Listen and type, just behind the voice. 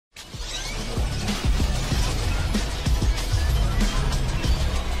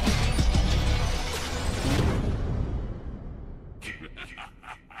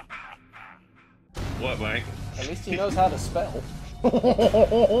least he knows how to spell.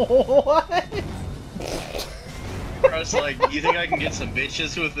 What? I was like, you think I can get some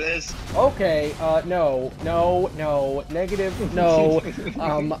bitches with this? Okay, no, negative, no.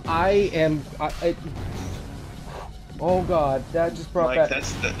 Oh god, that just brought Like, back...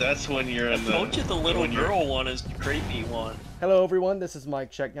 that's when you're in the... I told you the little girl one is the creepy one. Hello everyone, this is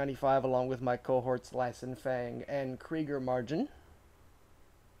MykeCheck'd95 along with my cohorts Lyson Fang and Krieger Margin.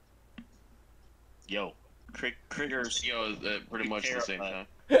 Yo, Krieger's pretty much at the same time.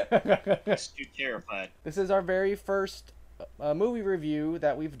 He's too terrified. This is our very first movie review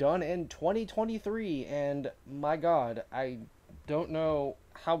that we've done in 2023, and my god, I don't know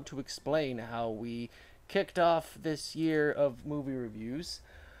how to explain how we kicked off this year of movie reviews.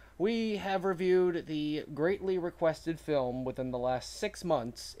 We have reviewed the greatly requested film within the last 6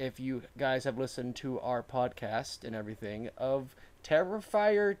 months, if you guys have listened to our podcast and everything, of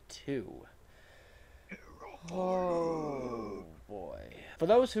Terrifier 2. Oh boy. For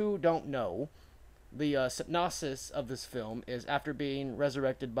those who don't know, the synopsis of this film is after being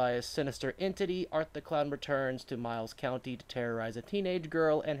resurrected by a sinister entity, Art the Clown returns to Miles County to terrorize a teenage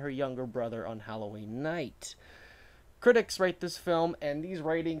girl and her younger brother on Halloween night. Critics rate this film, and these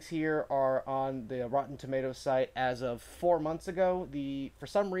ratings here are on the Rotten Tomatoes site as of 4 months ago. For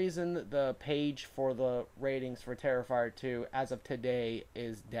some reason, the page for the ratings for Terrifier 2 as of today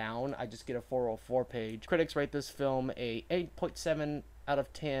is down. I just get a 404 page. Critics rate this film a 8.7 out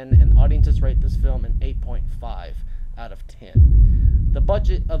of 10, and audiences rate this film an 8.5 out of 10. The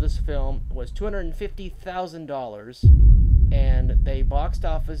budget of this film was $250,000, and they boxed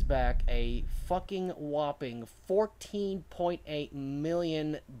office back a fucking whopping $14.8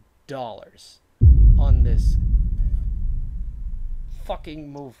 million on this fucking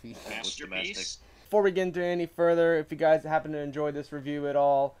movie. Masterpiece. Before we get into any further, if you guys happen to enjoy this review at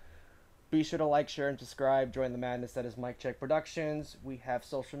all, be sure to like, share, and subscribe. Join the madness that is MykeCheck'd Productions. We have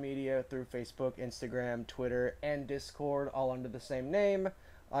social media through Facebook, Instagram, Twitter, and Discord, all under the same name.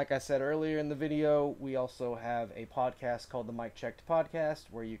 Like I said earlier in the video, we also have a podcast called the MykeCheck'd Podcast,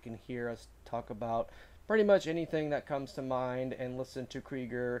 where you can hear us talk about pretty much anything that comes to mind and listen to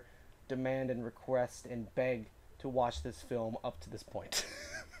Krieger demand and request and beg to watch this film up to this point.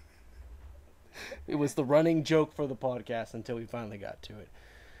 It was the running joke for the podcast until we finally got to it.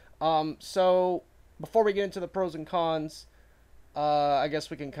 So, before we get into the pros and cons, I guess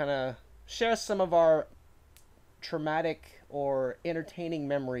we can kind of share some of our traumatic or entertaining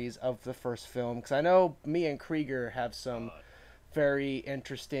memories of the first film, because I know me and Krieger have some very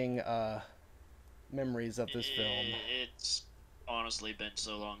interesting memories of this film. It's honestly been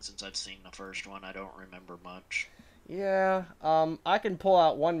so long since I've seen the first one, I don't remember much. Yeah, I can pull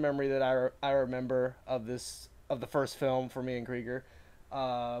out one memory that I remember of the first film for me and Krieger.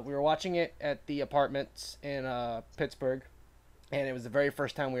 We were watching it at the apartments in Pittsburgh, and it was the very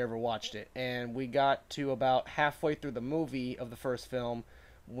first time we ever watched it. And we got to about halfway through the movie of the first film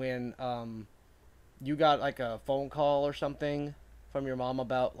when you got like a phone call or something from your mom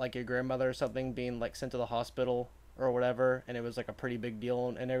about like your grandmother or something being like sent to the hospital or whatever, and it was like a pretty big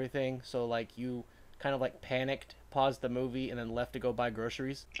deal and everything. So like you kind of like panicked, paused the movie, and then left to go buy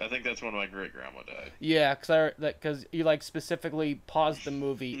groceries. I think that's when my great-grandma died. Yeah, because you like specifically paused the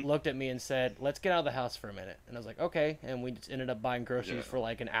movie, looked at me and said, "Let's get out of the house for a minute." And I was like, "Okay." And we just ended up buying groceries for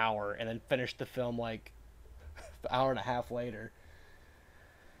like an hour, and then finished the film like an hour and a half later.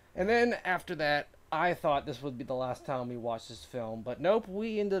 And then after that, I thought this would be the last time we watched this film, but nope,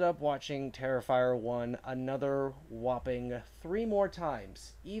 we ended up watching Terrifier 1 another whopping 3 more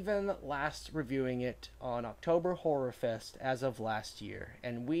times, even last reviewing it on October Horror Fest as of last year.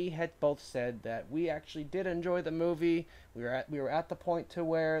 And we had both said that we actually did enjoy the movie. We were at the point to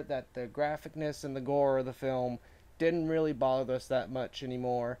where that the graphicness and the gore of the film didn't really bother us that much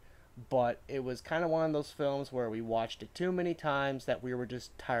anymore, but it was kind of one of those films where we watched it too many times that we were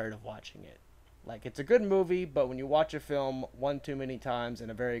just tired of watching it. Like, it's a good movie, but when you watch a film one too many times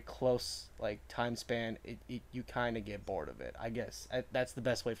in a very close, like, time span, you kind of get bored of it, I guess. That's the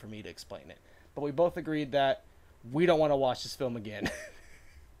best way for me to explain it. But we both agreed that we don't want to watch this film again.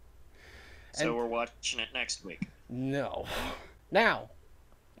 So we're watching it next week. No. Now,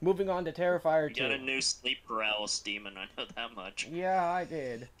 moving on to Terrifier 2. You got a new sleep paralysis demon, I know that much. Yeah, I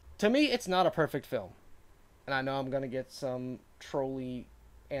did. To me, it's not a perfect film. And I know I'm going to get some trolly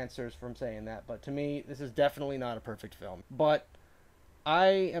answers from saying that, but to me this is definitely not a perfect film. But I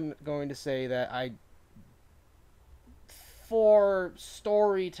am going to say that for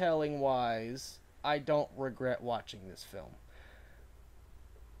storytelling wise, I don't regret watching this film,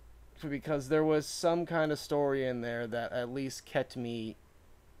 because there was some kind of story in there that at least kept me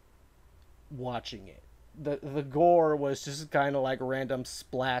watching it. the gore was just kind of like random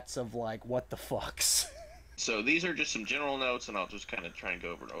splats of like what the fucks. So these are just some general notes, and I'll just kind of try and go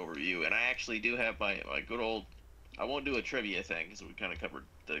over an overview. And I actually do have my good old. I won't do a trivia thing because we kind of covered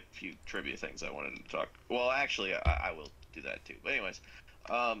the few trivia things I wanted to talk. Well, actually, I will do that too. But anyways,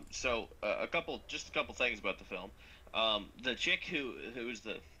 a couple things about the film. The chick who's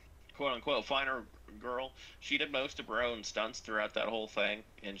the quote unquote finer girl, she did most of her own stunts throughout that whole thing,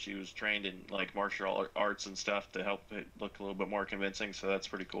 and she was trained in like martial arts and stuff to help it look a little bit more convincing. So that's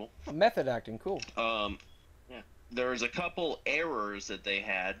pretty cool. Method acting, cool. There was a couple errors that they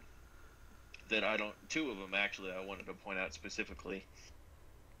had that two of them actually I wanted to point out specifically.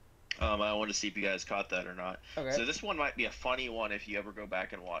 I want to see if you guys caught that or not. Okay. So this one might be a funny one if you ever go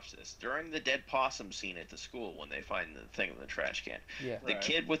back and watch this. During the dead possum scene at the school when they find the thing in the trash can, the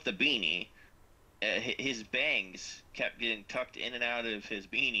kid with the beanie, his bangs kept getting tucked in and out of his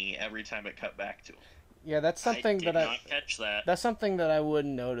beanie every time it cut back to him. Yeah, that's something I did not catch that. That's something that I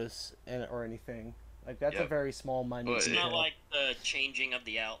wouldn't notice or anything. Like, that's a very small, minute It's detail. not like the changing of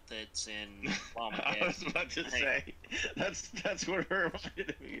the outfits in Mama I was about to say, that's what it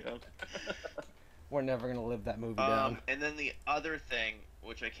reminded me of. We're never going to live that movie down. And then the other thing,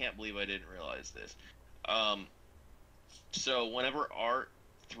 which I can't believe I didn't realize this. So whenever Art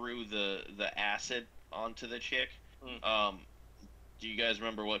threw the acid onto the chick, do you guys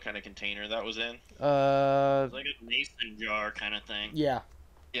remember what kind of container that was in? It was like a mason jar kind of thing. Yeah.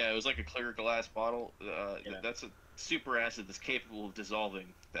 Yeah, it was like a clear glass bottle. That's a super acid that's capable of dissolving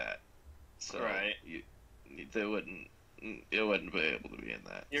that. So it wouldn't be able to be in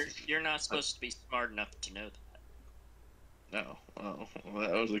that. You're not supposed to be smart enough to know that. No. Well,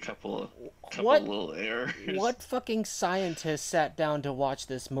 that was a couple What? little errors. What fucking scientist sat down to watch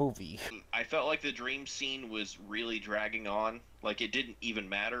this movie? I felt like the dream scene was really dragging on. Like, it didn't even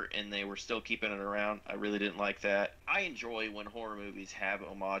matter, and they were still keeping it around. I really didn't like that. I enjoy when horror movies have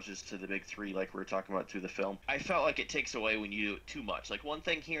homages to the big three, like we were talking about through the film. I felt like it takes away when you do it too much. Like, one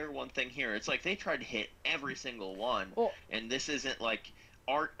thing here, one thing here. It's like they tried to hit every single one, and this isn't like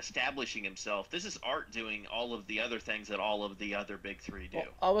Art establishing himself. This is Art doing all of the other things that all of the other big three do. Well,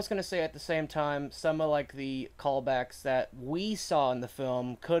 I was going to say at the same time, some of like the callbacks that we saw in the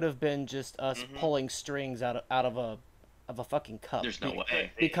film could have been just us pulling strings out of a fucking cup. There's no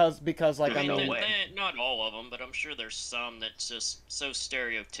way. Because like There's no way. Not all of them, but I'm sure there's some that's just so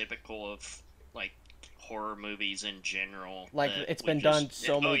stereotypical of like horror movies in general. Like, it's been done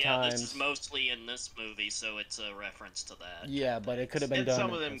so many times. This is mostly in this movie, so it's a reference to that. Yeah, but it could have been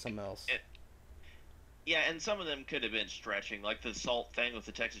done in something else. Yeah, and some of them could have been stretching, like the salt thing with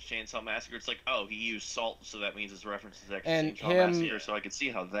the Texas Chainsaw Massacre. It's like, oh, he used salt, so that means it's a reference to Texas Chainsaw Massacre. So I could see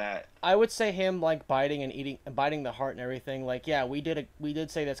how that. I would say him like biting the heart and everything. Like, yeah, we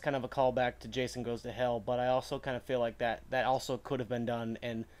did say that's kind of a callback to Jason Goes to Hell, but I also kind of feel like that also could have been done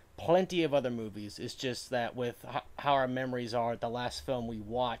in plenty of other movies. It's just that with how our memories are, the last film we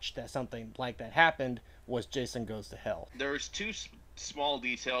watched that something like that happened was Jason Goes to Hell. There was two small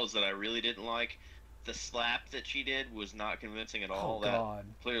details that I really didn't like. The slap that she did was not convincing at all. Oh, God.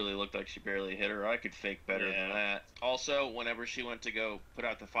 That clearly looked like she barely hit her. I could fake better than that. Also, whenever she went to go put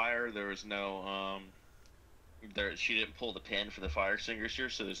out the fire, there was no she didn't pull the pin for the fire extinguisher,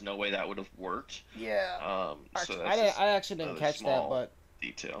 so there's no way that would have worked. Yeah. So I actually didn't catch that, but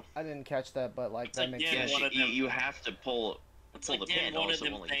detail. I didn't catch that, but like, that makes sense. You have to pull the pin. One of also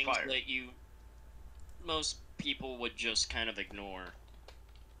them only things fire. that most people would just kind of ignore.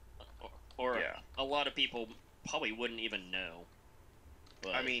 Or a lot of people probably wouldn't even know.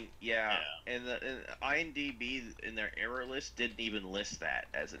 But, I mean, and IMDb in their error list didn't even list that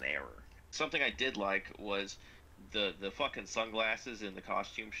as an error. Something I did like was the fucking sunglasses in the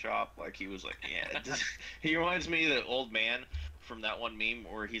costume shop. Like, he was like, he reminds me of the old man from that one meme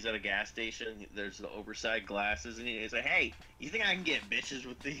where he's at a gas station. There's the oversized glasses, and he's like, "Hey, you think I can get bitches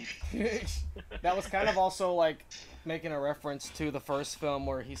with these?" That was kind of also like making a reference to the first film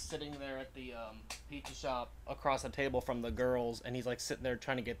where he's sitting there at the pizza shop across the table from the girls, and he's like sitting there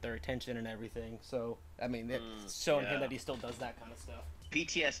trying to get their attention and everything. So I mean, it's showing him that he still does that kind of stuff.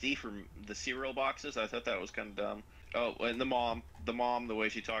 PTSD from the cereal boxes. I thought that was kind of dumb. Oh, and the mom, the way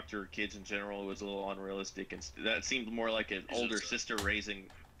she talked to her kids in general was a little unrealistic, and that seemed more like an older sister raising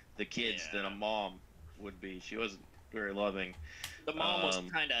the kids than a mom would be. She wasn't very loving. The mom was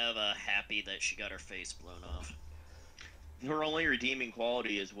kind of happy that she got her face blown off. Her only redeeming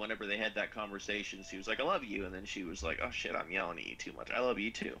quality is whenever they had that conversation, she was like, "I love you," and then she was like, "Oh shit, I'm yelling at you too much. I love you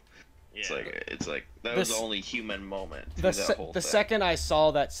too." Yeah. It's like that was the only human moment. The second I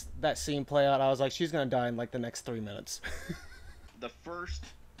saw that scene play out, I was like, she's gonna die in like the next 3 minutes. The first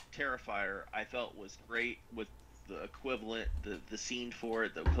Terrifier, I felt was great with the equivalent, the scene for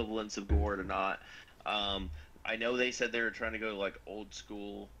it, the equivalence of gore to not. I know they said they were trying to go like old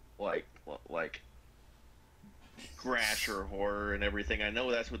school, like Grasher horror and everything. I know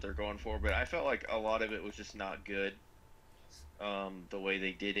that's what they're going for, but I felt like a lot of it was just not good. The way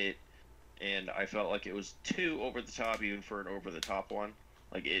they did it, and I felt like it was too over the top, even for an over the top one.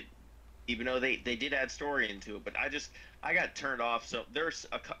 Like it, even though they did add story into it, but I got turned off. So there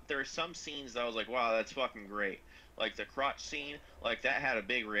are some scenes that I was like, wow, that's fucking great. Like the crotch scene, like that had a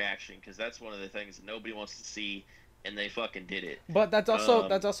big reaction because that's one of the things that nobody wants to see, and they fucking did it. But that's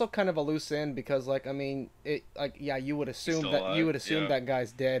also kind of a loose end because like I mean it like yeah you would assume still that alive, that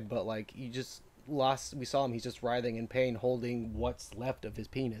guy's dead, but like you just lost we saw him, he's just writhing in pain holding what's left of his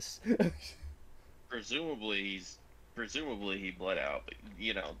penis. Presumably he bled out, but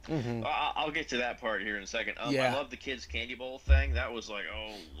you know, Mm-hmm. I'll get to that part here in a second. Yeah. I love the kids candy bowl thing. That was like,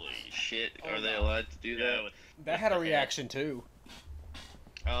 holy shit, Oh, are they no. allowed to do that? That had a reaction too.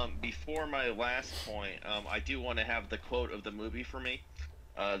 Before my last point, I do want to have the quote of the movie for me.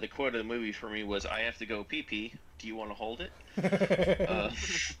 The quote of the movie for me was, "I have to go pee pee. Do you want to hold it?"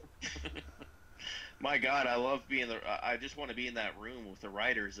 My God, I love being I just want to be in that room with the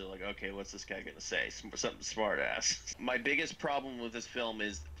writers. They're like, okay, what's this guy gonna say? Something smart ass. My biggest problem with this film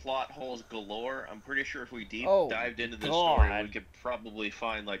is plot holes galore. I'm pretty sure if we dived into this story, we could probably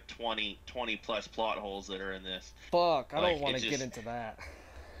find like 20 plus plot holes that are in this. Fuck, I Like, don't want it to get just- into that.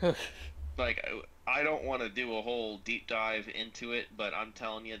 Like, I don't want to do a whole deep dive into it, but I'm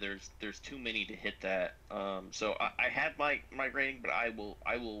telling you, there's too many to hit that. So I had my rating, but I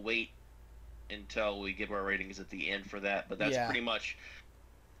will wait until we give our ratings at the end for that. But that's pretty much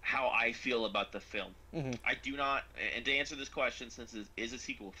how I feel about the film. Mm-hmm. I do not, and to answer this question, since it is a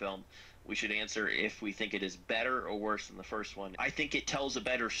sequel film, we should answer if we think it is better or worse than the first one. I think it tells a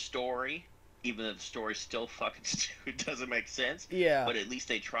better story, even though the story still fucking stupid, doesn't make sense. Yeah. But at least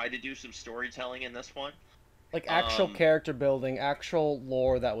they tried to do some storytelling in this one. Like actual character building, actual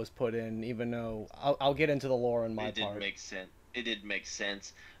lore that was put in, even though I'll get into the lore in my part. It did make sense. It did make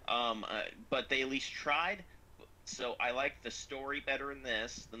sense. But they at least tried. So I like the story better in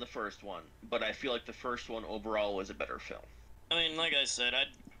this than the first one. But I feel like the first one overall was a better film. I mean, like I said, I'd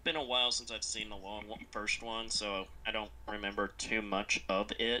been a while since I've seen the first one, so I don't remember too much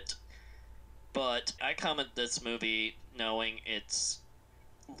of it. But I comment this movie knowing it's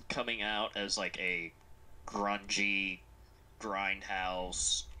coming out as like a grungy,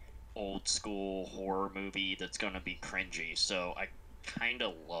 grindhouse, old school horror movie that's gonna be cringy. So I kind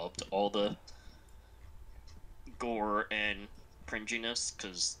of loved all the gore and cringiness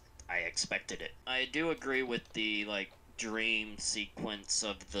because I expected it. I do agree with the like dream sequence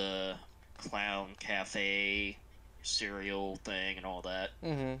of the clown cafe cereal thing and all that.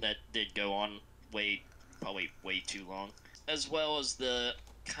 Mm-hmm. That did go on probably way too long, as well as the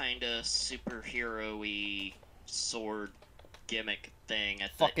kind of superhero-y sword gimmick thing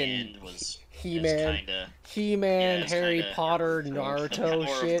at the end was He-Man, yeah, Harry Potter, Naruto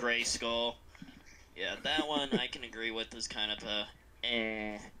Power shit. of Grayskull. Yeah, that one I can agree with is kind of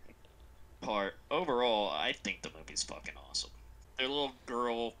a part. Overall, I think the movie's fucking awesome. Their little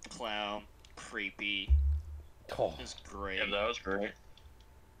girl clown, creepy, Oh. is great. Yeah, that was great.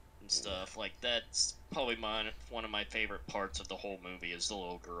 And stuff like that's probably one of my favorite parts of the whole movie is the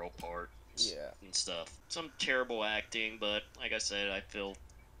little girl part. Yeah. And stuff. Some terrible acting, but like I said, I feel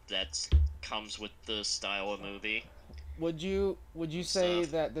that comes with the style of movie. Would you say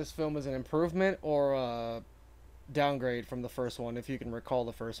Stuff. that this film is an improvement or a downgrade from the first one, if you can recall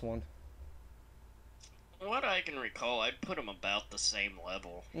the first one? What I can recall, I'd put them about the same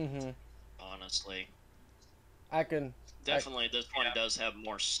level. Mm-hmm. Honestly, Definitely, this one does have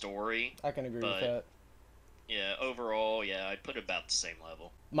more story. I can agree with But- that. Yeah, overall, yeah, I'd put it about the same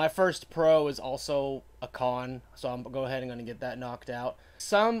level. My first pro is also a con, so I'm go ahead and going to get that knocked out.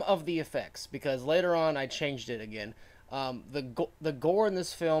 Some of the effects, because later on I changed it again. The gore in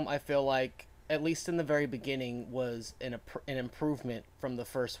this film, I feel like, at least in the very beginning, was an improvement from the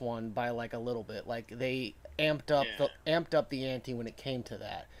first one by like a little bit. Like they amped up the ante when it came to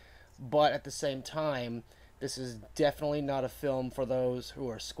that. But at the same time, this is definitely not a film for those who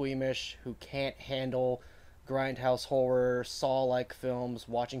are squeamish, who can't handle grindhouse horror, Saw-like films,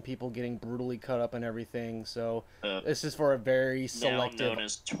 watching people getting brutally cut up and everything. So this is for a very selective. Now known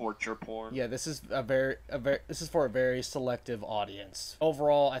as torture porn. Yeah, this is this is for a very selective audience.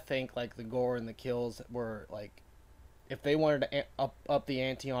 Overall, I think like the gore and the kills were like, if they wanted to up the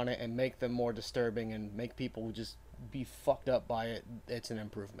ante on it and make them more disturbing and make people just be fucked up by it, it's an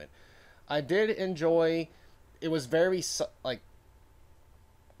improvement. I did enjoy. It was very like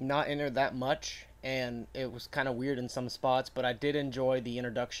not in there that much, and it was kind of weird in some spots, but I did enjoy the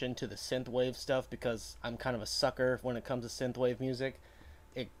introduction to the synthwave stuff because I'm kind of a sucker when it comes to synthwave music.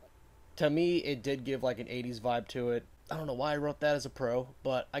 It To me, it did give like an 80s vibe to it. I don't know why I wrote that as a pro,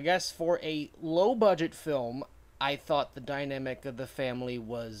 but I guess for a low budget film, I thought the dynamic of the family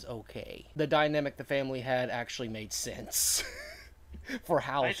was okay. The dynamic the family had actually made sense for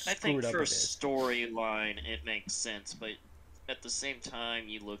how I think screwed up for it is. storyline it makes sense, but at the same time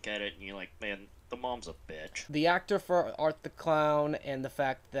you look at it and you're like, man, the mom's a bitch. The actor for Art the Clown and the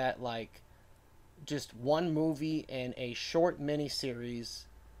fact that like just one movie and a short miniseries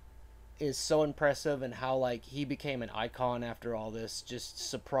is so impressive, and how like he became an icon after all this just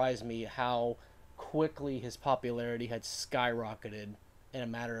surprised me how quickly his popularity had skyrocketed in a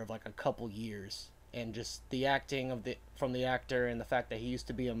matter of like a couple years. And just the acting of the from the actor and the fact that he used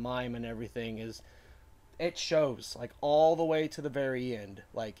to be a mime and everything is, it shows like all the way to the very end.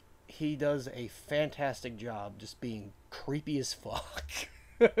 Like he does a fantastic job just being creepy as fuck.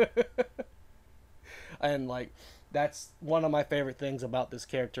 And like that's one of my favorite things about this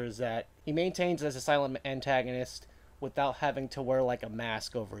character is that he maintains as a silent antagonist without having to wear like a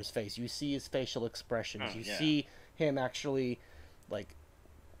mask over his face. You see his facial expressions. You Yeah. see him actually like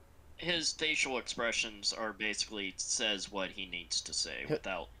His facial expressions are basically says what he needs to say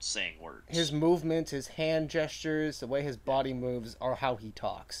without saying words. his movements, his hand gestures, the way his body moves are how he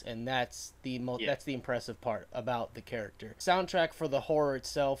talks, and that's that's the impressive part about the character. Soundtrack for the horror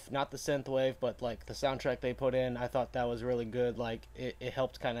itself, not the synthwave, but like the soundtrack they put in, I thought that was really good. Like it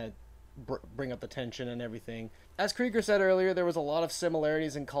helped kind of bring up the tension and everything. As Krieger said earlier, there was a lot of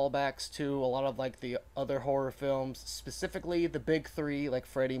similarities and callbacks to a lot of like the other horror films, specifically the big three like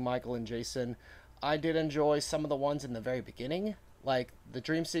Freddy, Michael, and Jason. I did enjoy some of the ones in the very beginning, like the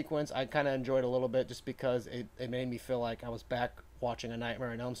dream sequence. I kind of enjoyed a little bit just because it made me feel like I was back watching a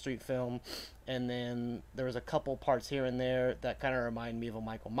Nightmare on Elm Street film. And then there was a couple parts here and there that kind of remind me of a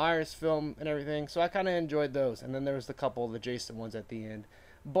Michael Myers film and everything, so I kind of enjoyed those. And then there was the couple of the Jason ones at the end.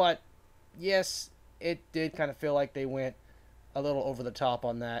 But yes, it did kind of feel like they went a little over the top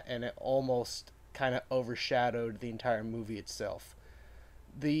on that, and it almost kind of overshadowed the entire movie itself.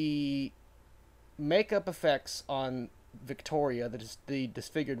 The makeup effects on Victoria, the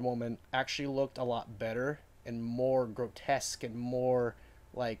disfigured woman, actually looked a lot better and more grotesque and more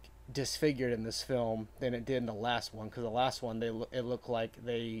like disfigured in this film than it did in the last one, because the last one it looked like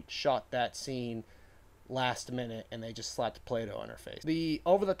they shot that scene last minute and they just slapped Play-Doh on her face. The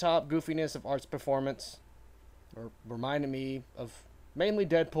over-the-top goofiness of Art's performance reminded me of mainly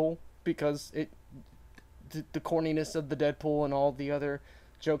Deadpool, because the corniness of the Deadpool and all the other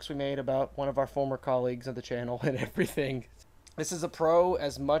jokes we made about one of our former colleagues of the channel and everything. This is a pro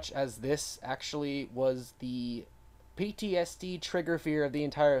as much as this actually was the PTSD trigger fear of the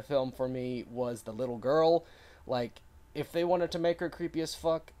entire film for me was the little girl. Like, if they wanted to make her creepy as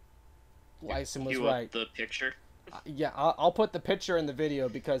fuck, Lyson was right. The picture. Yeah, I'll put the picture in the video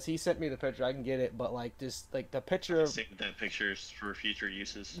because he sent me the picture. I can get it, but like just like the picture of Save that pictures for future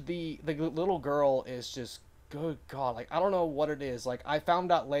uses. the little girl is just, good God. Like I don't know what it is. Like I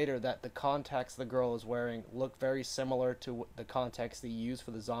found out later that the contacts the girl is wearing look very similar to the contacts they use for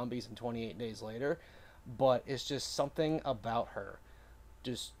the zombies in 28 Days Later, but it's just something about her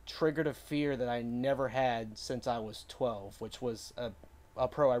just triggered a fear that I never had since I was 12, which was a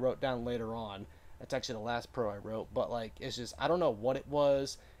pro I wrote down later on. That's actually the last pro I wrote, but like it's just, I don't know what it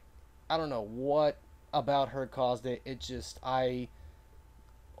was. I don't know what about her caused it. It just, I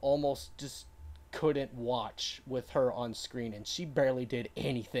almost just couldn't watch with her on screen, and she barely did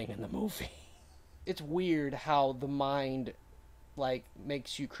anything in the movie. It's weird how the mind like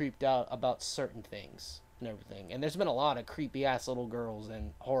makes you creeped out about certain things and everything. And there's been a lot of creepy ass little girls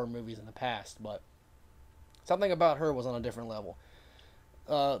in horror movies in the past, but something about her was on a different level.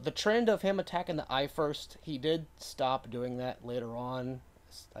 The trend of him attacking the eye first, he did stop doing that later on.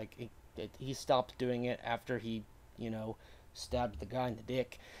 Like he stopped doing it after he, stabbed the guy in the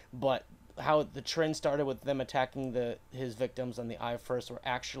dick. But how the trend started with them attacking his victims on the eye first, were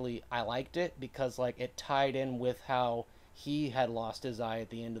actually, I liked it because like it tied in with how he had lost his eye at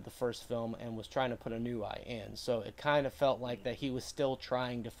the end of the first film and was trying to put a new eye in. So it kind of felt like that he was still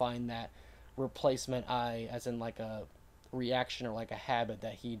trying to find that replacement eye, as in like a reaction or like a habit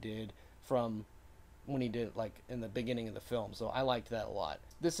that he did from when he did like in the beginning of the film. So I liked that a lot.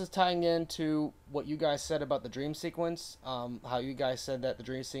 This is tying into what you guys said about the dream sequence, how you guys said that the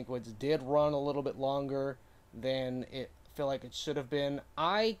dream sequence did run a little bit longer than it feel like it should have been.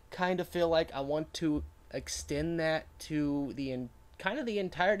 I kind of feel like I want to extend that to the kind of the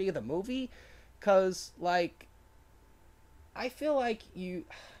entirety of the movie, because like I feel like you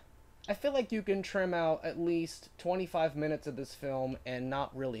can trim out at least 25 minutes of this film and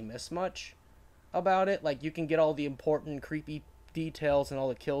not really miss much about it. Like, you can get all the important creepy details and all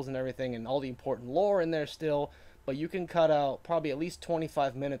the kills and everything and all the important lore in there still, but you can cut out probably at least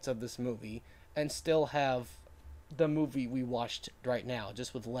 25 minutes of this movie and still have the movie we watched right now,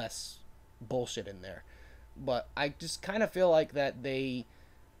 just with less bullshit in there. But I just kind of feel like that they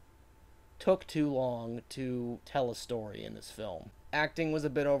took too long to tell a story in this film. Acting was a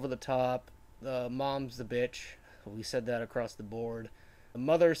bit over the top. The mom's the bitch. We said that across the board. The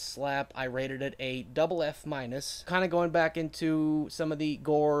mother slap, I rated it a double F minus. Kind of going back into some of the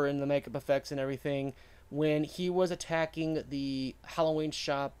gore and the makeup effects and everything. When he was attacking the Halloween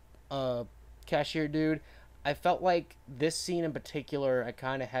shop cashier dude, I felt like this scene in particular I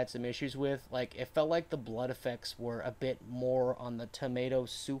kind of had some issues with. Like, it felt like the blood effects were a bit more on the tomato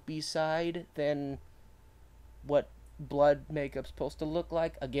soupy side than what blood makeup's supposed to look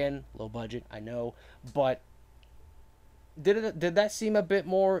like. Again, low budget, I know, but did that seem a bit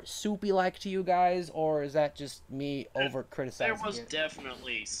more soupy like to you guys, or is that just me over criticizing There was it?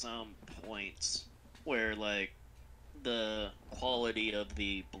 definitely some points where like the quality of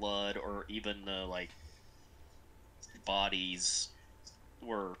the blood or even the like bodies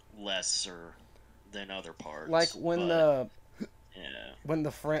were lesser than other parts. Like when but,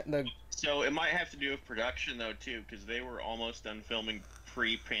 the So it might have to do with production though too, because they were almost done filming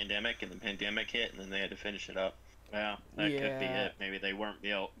pre-pandemic, and the pandemic hit, and then they had to finish it up. yeah, that could be Yeah. it. Maybe they weren't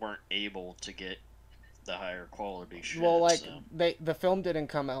able to get the higher quality shit. well, like so. the film didn't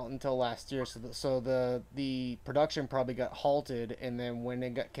come out until last year, so the production probably got halted, and then when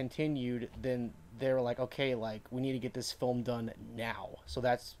it got continued, then they were like, okay, like we need to get this film done now. So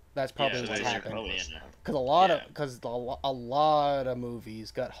that's probably Yeah, what they happened. probably in there. Because a lot of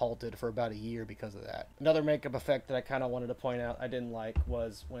movies got halted for about a year because of that. Another makeup effect that I kind of wanted to point out I didn't like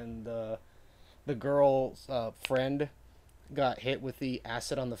was when the girl's friend got hit with the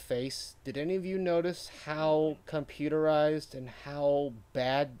acid on the face. Did any of you notice how computerized and how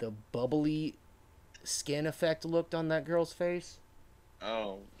bad the bubbly skin effect looked on that girl's face?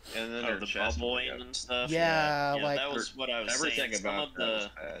 Oh, and then her the chest bubbling would go- and stuff. Yeah, like- that was what I was Everything saying. about that was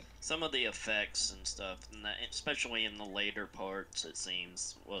bad. Some of the effects and stuff, and that, especially in the later parts, it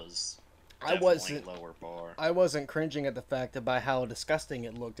seems was I definitely wasn't lower bar. I wasn't cringing at the fact about how disgusting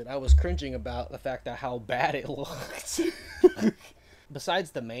it looked. I was cringing about the fact that how bad it looked.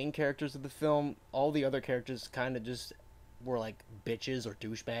 Besides the main characters of the film, all the other characters kind of just were like bitches or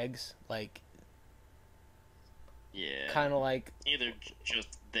douchebags. Like, Yeah, kind of like, either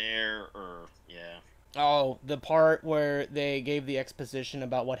just there or yeah. oh, the part where they gave the exposition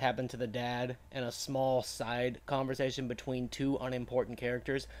about what happened to the dad and a small side conversation between two unimportant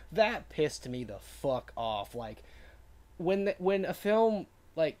characters, that pissed me the fuck off. Like, when a film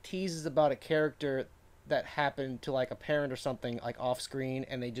like teases about a character that happened to like a parent or something like off screen,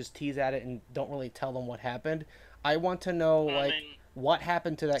 and they just tease at it and don't really tell them what happened, I want to know like what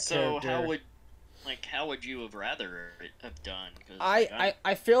happened to that so character. how would you have rather it have done? 'Cause,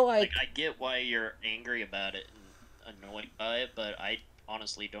 I feel like I get why you're angry about it and annoyed by it, but I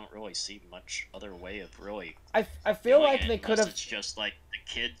honestly don't really see much other way of really. I feel doing like it they could unless have. It's just like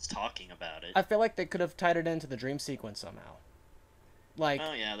the kids talking about it. I feel like they could have tied it into the dream sequence somehow. Like,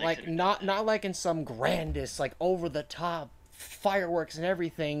 Oh, yeah, they like could've not done that. not like in some grandest, like over the top fireworks and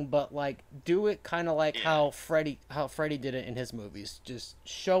everything, but like do it kind of like Yeah. how Freddy did it in his movies. Just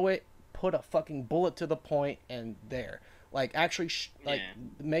show it, put a fucking bullet to the point, and there. Like actually, like Yeah.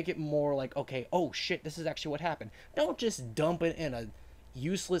 make it more like, okay, oh shit, this is actually what happened. Don't just dump it in a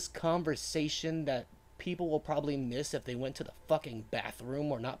useless conversation that people will probably miss if they went to the fucking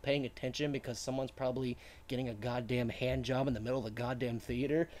bathroom or not paying attention because someone's probably getting a goddamn hand job in the middle of the goddamn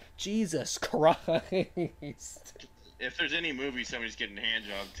theater. Jesus Christ. If there's any movie somebody's getting a hand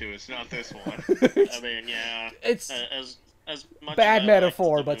job to, it's not this one. I mean, yeah, It's as much bad as I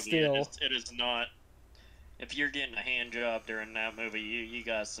metaphor, liked the but movie, still. it is not. If you're getting a hand job during that movie, you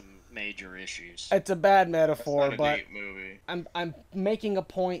got some major issues. it's a bad That's metaphor, not a but deep movie. I'm making a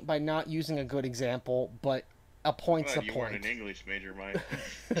point by not using a good example, but a point's a Glad you weren't point. an English major, Mike.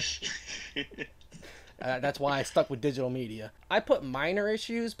 That's why I stuck with digital media. I put minor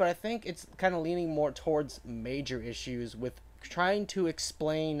issues, but I think it's kind of leaning more towards major issues with trying to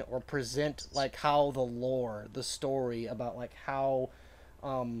explain or present like how the lore, the story about like how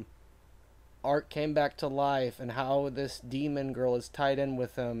Art came back to life and how this demon girl is tied in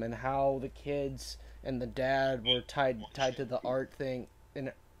with him and how the kids and the dad were tied to the Art thing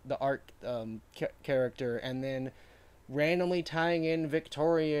and the Art character, and then randomly tying in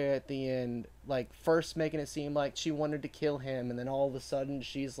Victoria at the end, like first making it seem like she wanted to kill him, and then all of a sudden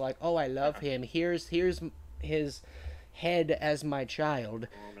she's like, "Oh, I love him. Here's his head as my child."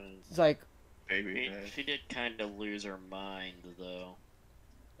 It's like, Baby. She did kind of lose her mind, though.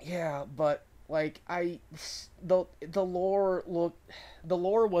 yeah, but like the lore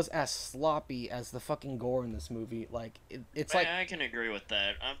was as sloppy as the fucking gore in this movie. Like it's like I can agree with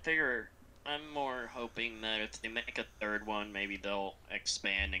that. I'm more hoping that if they make a third one, maybe they'll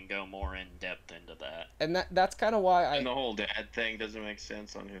expand and go more in depth into that. and that's kind of why And the whole dad thing doesn't make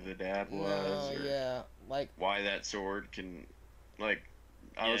sense on who the dad was. Or yeah, like why that sword can, like,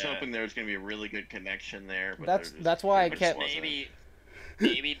 I was hoping there was gonna be a really good connection there. But that's why I Which kept maybe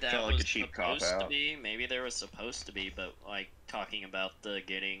that Felt like was a cheap supposed to cop-out. be. Maybe there was supposed to be, but like talking about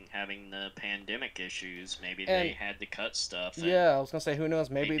having the pandemic issues, maybe they And- had to cut stuff. And yeah, I was gonna say, who knows?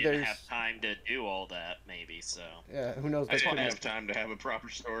 they Maybe didn't there's have time to do all that. Maybe so. yeah, who knows? I They didn't could have time to have a proper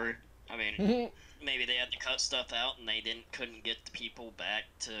story. I mean, maybe they had to cut stuff out and they couldn't get the people back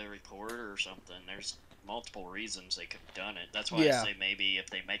to report or something. There's multiple reasons they could have done it. That's why Yeah. I say maybe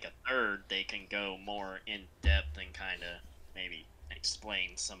if they make a third, they can go more in depth and kind of maybe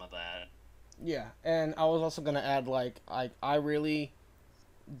explain some of that. Yeah, and I was also gonna add, like, I really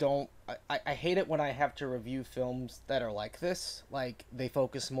don't I hate it when I have to review films that are like this. Like, they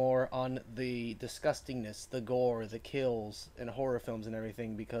focus more on the disgustingness, the gore, the kills in horror films and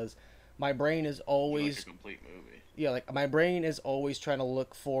everything, because my brain is always Like a complete movie. yeah, like my brain is always trying to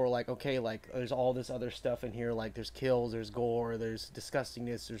look for, like, okay, like there's all this other stuff in here, like there's kills, there's gore, there's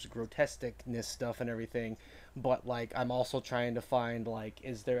disgustingness, there's grotesqueness stuff and everything, but like I'm also trying to find, like,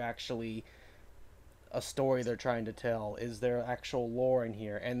 is there actually a story they're trying to tell? Is there actual lore in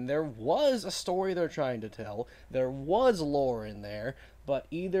here? And there was a story they're trying to tell. There was lore in there, but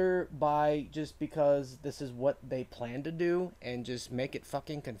either by just because this is what they plan to do and just make it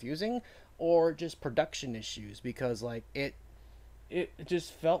fucking confusing, or just production issues, because like it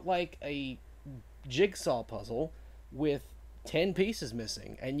just felt like a jigsaw puzzle with 10 pieces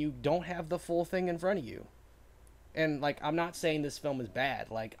missing, and you don't have the full thing in front of you. And like, I'm not saying this film is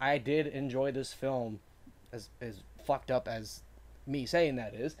bad. Like, I did enjoy this film, as fucked up as me saying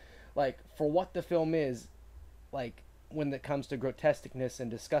that is. Like, for what the film is, like, when it comes to grotesqueness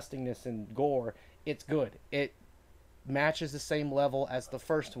and disgustingness and gore, it's good. It matches the same level as the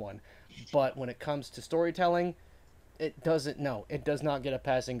first one. But when it comes to storytelling, it doesn't. No, it does not get a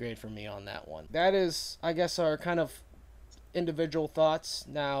passing grade for me on that one. That is, I guess, our kind of individual thoughts.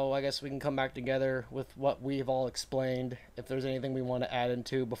 Now I guess we can come back together with what we've all explained. If there's anything we want to add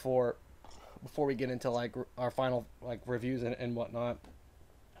into before we get into like our final like reviews and whatnot,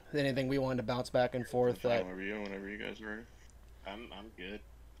 anything we wanted to bounce back and forth. Final review whenever you guys are ready. I'm good.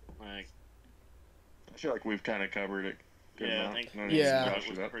 Like, I feel like we've kind of covered it. Good yeah, I amount. think No need to Yeah. rush it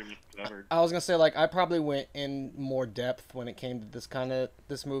was it up. pretty much covered. I was gonna say, like, I probably went in more depth when it came to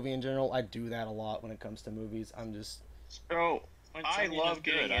this movie in general. I do that a lot when it comes to movies. I'm just So Which, I mean, love is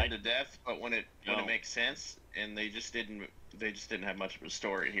getting good. into depth, but when it No. makes sense, and they just didn't have much of a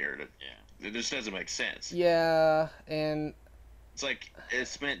story here. It just doesn't make sense. yeah, and It's like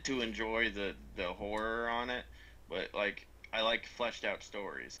it's meant to enjoy the horror on it, but like I like fleshed out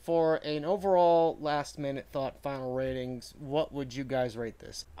stories. for an overall last minute thought, final ratings, what would you guys rate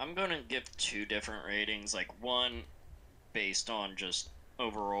this? I'm gonna give two different ratings. Like, one based on just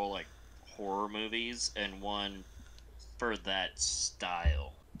overall like horror movies, and one for that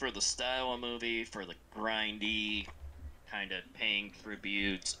style. For the style of movie, for the grindy kind of paying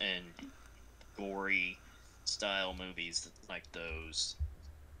tributes and gory style movies like those,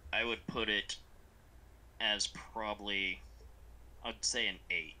 I would put it as probably, I'd say an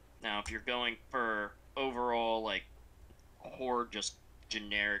 8. Now, if you're going for overall like horror, just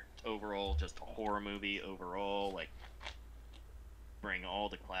generic overall, just a horror movie overall, like bring all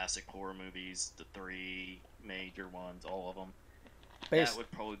the classic horror movies, the 3 major ones, all of them, that would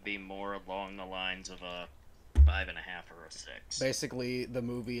probably be more along the lines of a 5.5 or a 6. Basically, the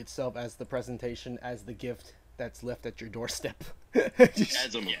movie itself as the presentation, as the gift that's left at your doorstep.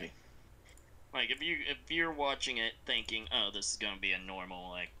 As a movie. Like, if you're watching it thinking, oh, this is gonna be a normal,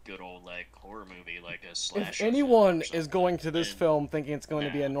 like, good old, like, horror movie, like a slasher If film anyone or is going to this then- film thinking it's going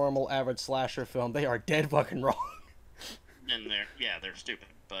to be a Nah. normal average slasher film, they are dead fucking wrong. then they're stupid.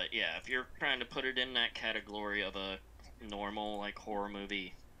 But yeah, if you're trying to put it in that category of a normal, like, horror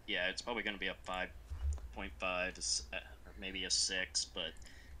movie, yeah, it's probably gonna be a 5.5 or maybe a 6. But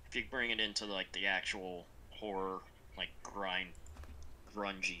if you bring it into, like, the actual horror, like,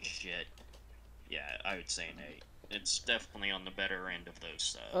 grungy shit, yeah, I would say an 8. it's definitely on the better end of those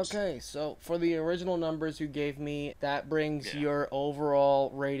styles. Okay, so for the original numbers you gave me, that brings Yeah. your overall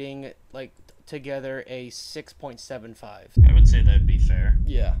rating, like, together a 6.75. I would say that'd be fair.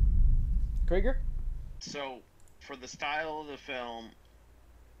 Yeah. Krieger? So, for the style of the film,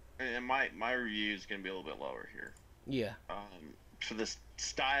 and my review is going to be a little bit lower here. Yeah. For the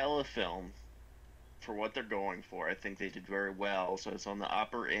style of film, for what they're going for, I think they did very well. So it's on the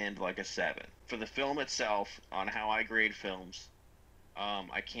upper end, like a 7. For the film itself, on how I grade films,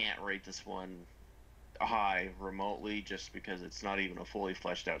 I can't rate this one high remotely, just because it's not even a fully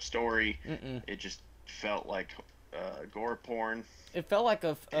fleshed out story. Mm-mm. It just felt like gore porn. It felt like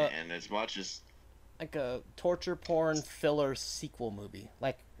And as much as like a torture porn filler sequel movie.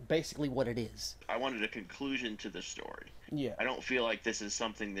 Like, basically what it is. I wanted a conclusion to the story. Yeah. I don't feel like this is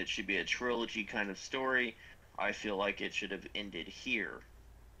something that should be a trilogy kind of story. I feel like it should have ended here,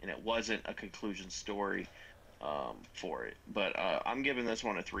 and it wasn't a conclusion story for it. But I'm giving this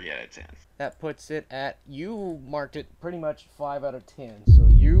one a 3 out of 10. That puts it at, you marked it pretty much 5 out of 10. So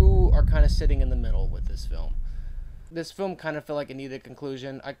you are kind of sitting in the middle with this film. This film kind of felt like it needed a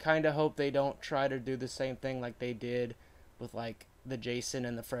conclusion. I kind of hope they don't try to do the same thing like they did with, like, the Jason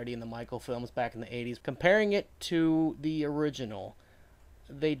and the Freddy and the Michael films back in the 80s. Comparing it to the original,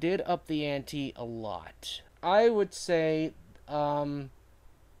 they did up the ante a lot. I would say, I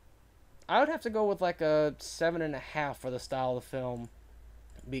would have to go with like a 7.5 for the style of the film,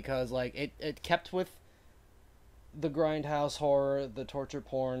 because like it kept with the grindhouse horror, the torture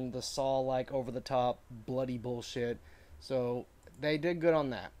porn, the Saw like over the top bloody bullshit. So they did good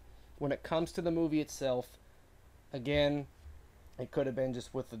on that. When it comes to the movie itself, again, it could have been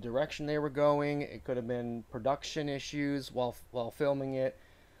just with the direction they were going. It could have been production issues while filming it.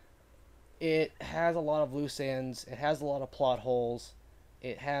 It has a lot of loose ends. It has a lot of plot holes.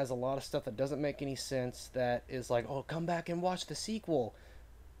 It has a lot of stuff that doesn't make any sense, that is like, oh, come back and watch the sequel.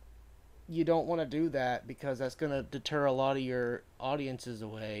 You don't want to do that, because that's going to deter a lot of your audiences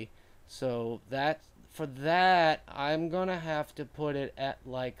away. So for that, I'm going to have to put it at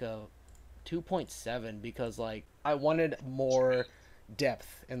like a 2.7, because like I wanted more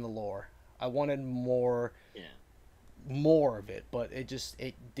depth in the lore. I wanted more of it, but it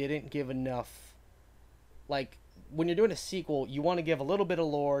didn't give enough. Like, when you're doing a sequel, you want to give a little bit of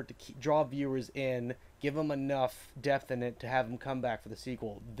lore to draw viewers in, give them enough depth in it to have them come back for the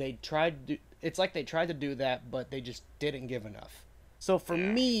sequel. It's like they tried to do that, but they just didn't give enough. So for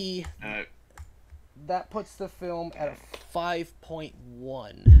me, that puts the film at a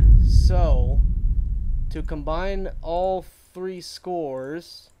 5.1. So, to combine all 3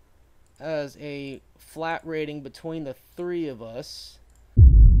 scores as a flat rating between the 3 of us,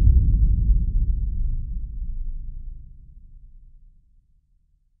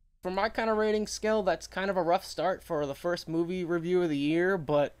 for my kind of rating scale, that's kind of a rough start for the first movie review of the year,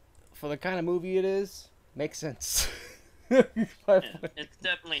 but for the kind of movie it is, makes sense. It's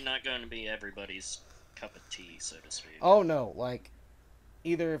definitely not going to be everybody's cup of tea, so to speak. Oh no, like,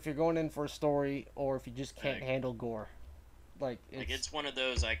 either if you're going in for a story or if you just can't handle gore. Like it's one of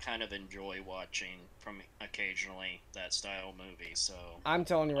those I kind of enjoy watching from occasionally, that style movie, so I'm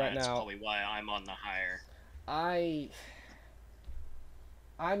telling you right that's now, probably why I'm on the higher. I'm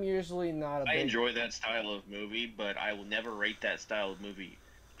usually not a big... I enjoy that style of movie, but I will never rate that style of movie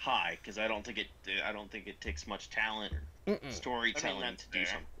high, because I don't think it takes much talent or storytelling to do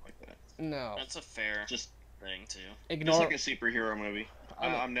something like that. No, that's a fair just thing too. Just like a superhero movie.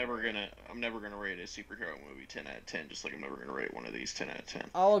 I'm never gonna rate a superhero movie 10 out of 10. Just like I'm never gonna rate one of these 10 out of 10.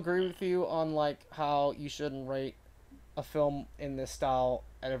 I'll agree with you on like how you shouldn't rate a film in this style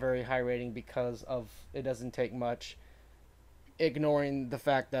at a very high rating, because of it doesn't take much. Ignoring the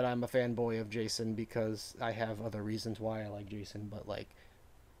fact that I'm a fanboy of Jason, because I have other reasons why I like Jason, but like,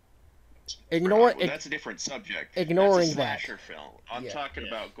 that's a different subject. Ignoring that's a slasher film. I'm talking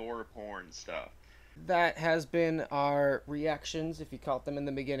about gore porn stuff. That has been our reactions, if you caught them in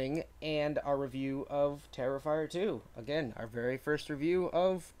the beginning, and our review of Terrifier 2. Again, our very first review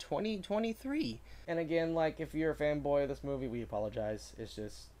of 2023. And again, like, if you're a fanboy of this movie, we apologize. It's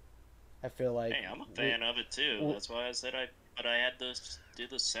just, I feel like... Hey, I'm a fan of it too. That's why I said I had to do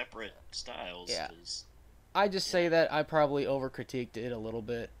the separate styles. Yeah. I just say that I probably over-critiqued it a little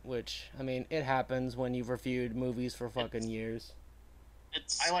bit, which, I mean, it happens when you've reviewed movies for fucking years.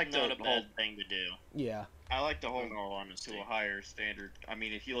 It's not a bad thing to do. Yeah. I like to hold all honesty to a higher standard. I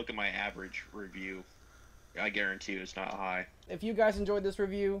mean, if you look at my average review, I guarantee you it's not high. If you guys enjoyed this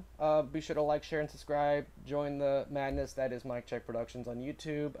review, be sure to like, share, and subscribe. Join the madness that is MykeCheck'd Productions on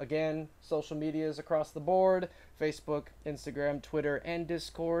YouTube. Again, social medias across the board: Facebook, Instagram, Twitter, and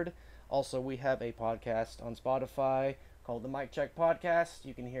Discord. Also, we have a podcast on Spotify called the MykeCheck'd Podcast.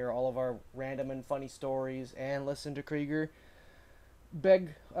 You can hear all of our random and funny stories and listen to Krieger beg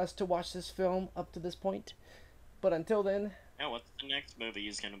us to watch this film up to this point. But until then... Yeah, what's the next movie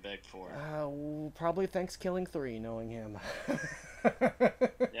he's gonna beg for? Probably Thanksgiving 3, knowing him. Yeah,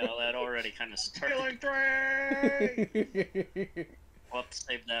 that already kind of started. Killing 3! We'll have to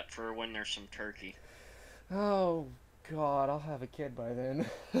save that for when there's some turkey. Oh, God, I'll have a kid by then.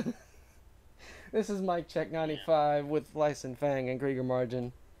 This is MykeCheck'd 95 with Lyson Fang and Krieger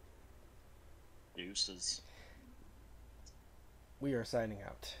Margin. Deuces. We are signing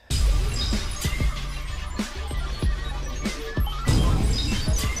out.